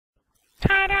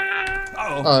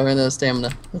Oh, I ran out of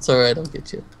stamina. That's alright, I'll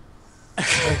get you.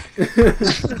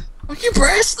 Are you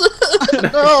pressed?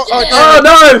 No!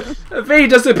 Oh no! V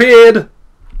disappeared!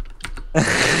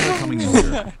 coming in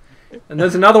here. And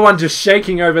there's another one just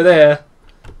shaking over there.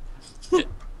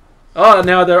 Oh,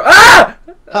 now they're... Ah!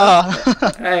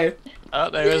 Hey. Oh,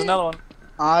 there is another one.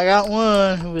 I got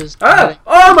one who is. Ah!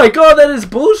 Oh my god, that is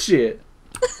bullshit!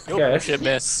 Okay. Bullshit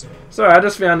miss. Sorry, I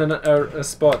just found a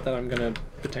spot that I'm gonna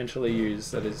potentially use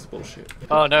that is bullshit.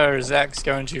 Oh no, Zach's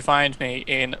going to find me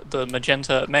in the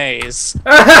magenta maze.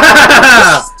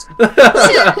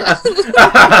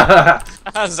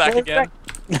 Zach again.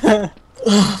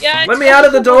 Yeah, Let me out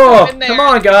of the door! Come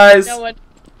on, guys! No one.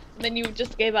 Then you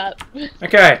just gave up.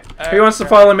 Okay, who wants to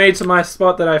follow me to my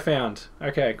spot that I found?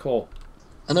 Okay, cool.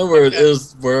 I know where it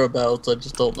is, whereabouts, I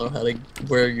just don't know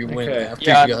where you went Okay. after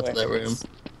Yeah, you I got know to that where it room. is.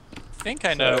 I think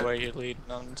I know where you're leading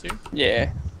on to.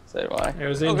 Yeah, so do I. It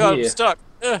was Oh in god, here. I'm stuck.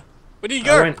 Where do you I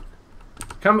go? went...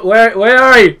 Come, where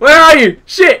are you? Where are you?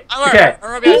 Shit! I'm Okay.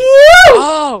 right behind you. Woo!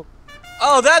 Oh!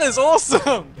 Oh, that is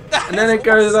awesome! And then it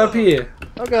goes up here.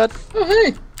 Oh god. Oh,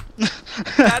 hey!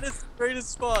 That is the greatest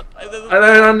spot I've ever I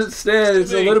don't understand.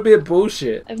 It's a little bit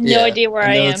bullshit. I have no idea where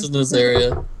I know am. it's in this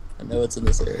area. I know it's in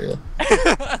this area.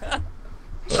 But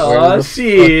where Oh the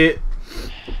shit!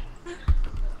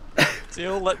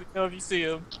 Seal, let me know if you see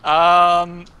him.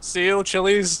 Seal,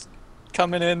 Chili's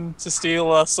coming in to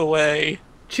steal us away.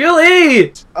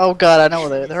 Chili! Oh god, I know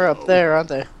where they're up there, aren't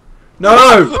they? No!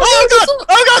 Oh god!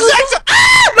 Oh god, Zach's...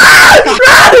 Run!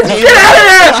 Get out of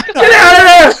there! Get out of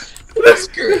there! That's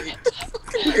great.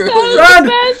 Run!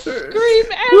 Best scream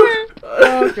ever!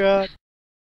 Oh god.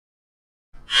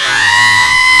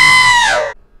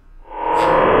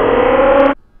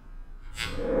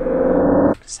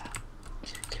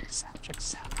 Check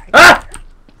this out. Ah!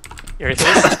 Here it is.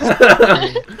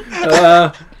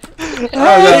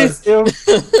 Oh,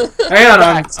 hang on,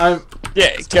 I'm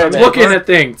Yeah, looking at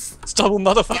things. It's double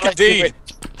motherfucking D.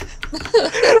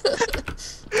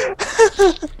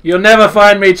 You'll never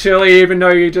find me, Chili, even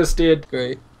though you just did.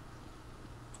 Great.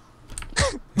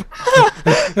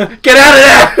 Get out of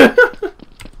there!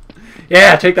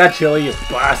 Yeah, take that, Chili, you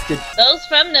bastard. Those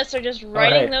feminists are just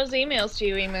writing hey. those emails to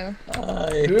you, Emu.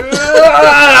 Hi.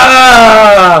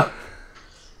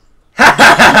 Ha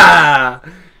ha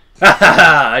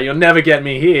ha! You'll never get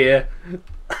me here.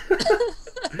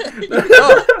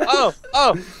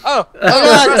 Oh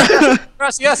god!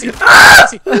 Russ, yes! Come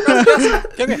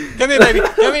here, baby!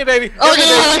 Come here, baby! Oh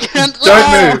god, I can't.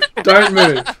 Don't move! Don't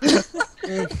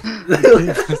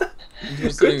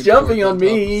move! Quit jumping on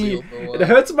me! It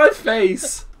hurts my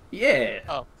face! Yeah!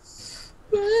 Oh.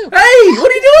 Hey!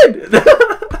 What are you doing?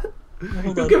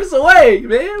 Don't give us away,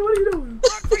 man! What are you doing?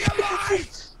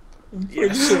 I'm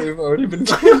pretty sure we've already been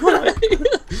given away.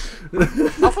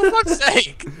 Oh, for fuck's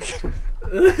sake!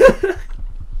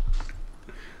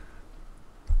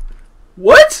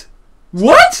 What?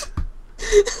 What?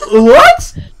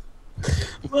 What?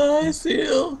 Bye,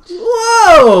 Seal.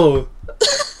 Whoa!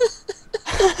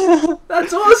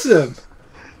 That's awesome!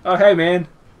 Oh, hey, man.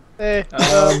 Hey.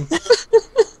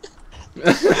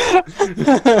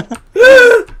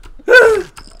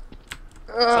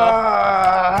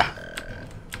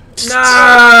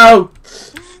 No!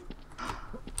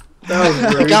 That was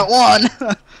rude. I got one.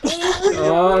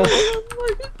 Oh.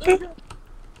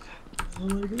 Oh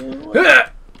my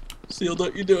god. Seal,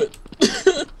 don't you do it.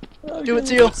 Do it,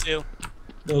 Seal. Seal.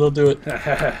 No, don't do it.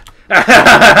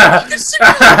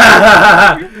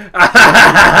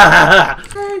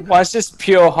 Well, it's just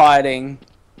pure hiding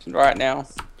right now.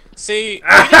 See, we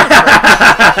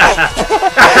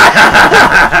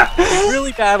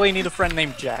really badly need a friend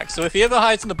named Jack. So if he ever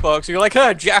hides in the box, you're like,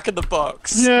 "Huh, Jack in the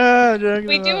box." Yeah, Jack.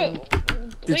 We do.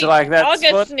 Did you like that August's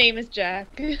spot? name is Jack.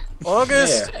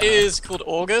 August is called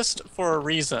August for a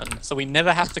reason, so we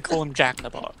never have to call him Jack in the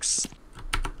Box.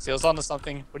 Seal's onto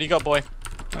something. What do you got, boy?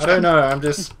 I don't know, I'm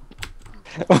just...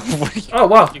 Oh,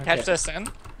 wow. Did you catch this in?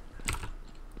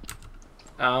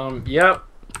 Yep.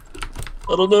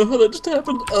 I don't know how that just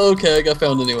happened. Oh, okay, I got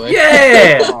found anyway.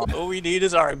 Yeah! All we need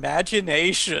is our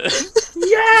imagination.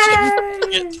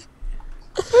 Yay!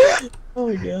 Oh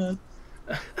my god.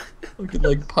 Looking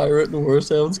like pirate and war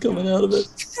sounds coming out of it.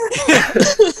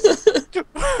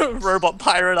 Robot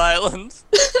Pirate Island.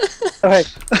 Okay.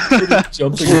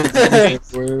 Jumping.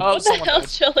 Oh, What the hell,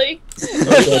 Chili?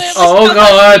 Oh,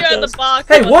 God. You're on the box.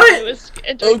 Hey, once what? you was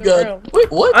entering Oh the god. room.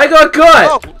 Wait, what? I got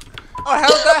caught! Oh, how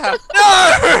did that happen?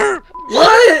 No!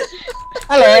 What?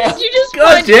 Hello. You just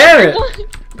God find damn it. everyone.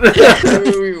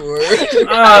 Where we were.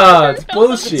 Ah, it's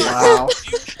bullshit. Wow.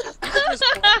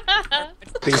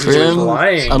 Things are Crim,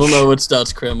 lying. I don't know which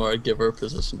stats Crim are. I'd give her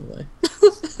position away.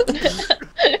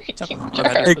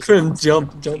 Hey, Krim,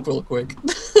 jump real quick.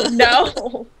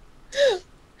 No.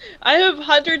 I have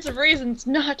hundreds of reasons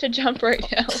not to jump right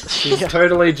now. She's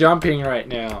totally jumping right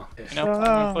now. Nope,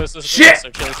 I'm close to the Shit! so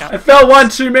Chili can't. I fell one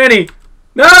too many!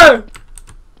 No!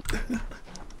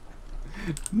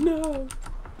 No!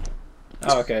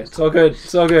 Oh, okay. It's all good.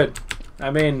 It's all good. I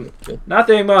mean,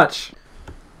 nothing much.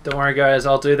 Don't worry, guys.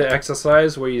 I'll do the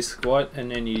exercise where you squat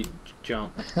and then you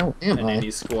jump. How am And I? then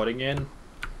you squat again.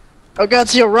 Oh god,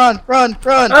 Seal, run! Ah,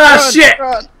 run, shit!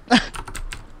 Run.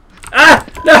 Ah!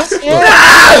 No!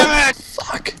 No!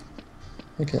 Fuck.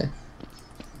 Okay.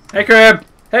 Hey, Crab!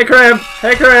 Hey, Crab!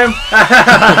 Hey,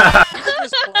 Crab!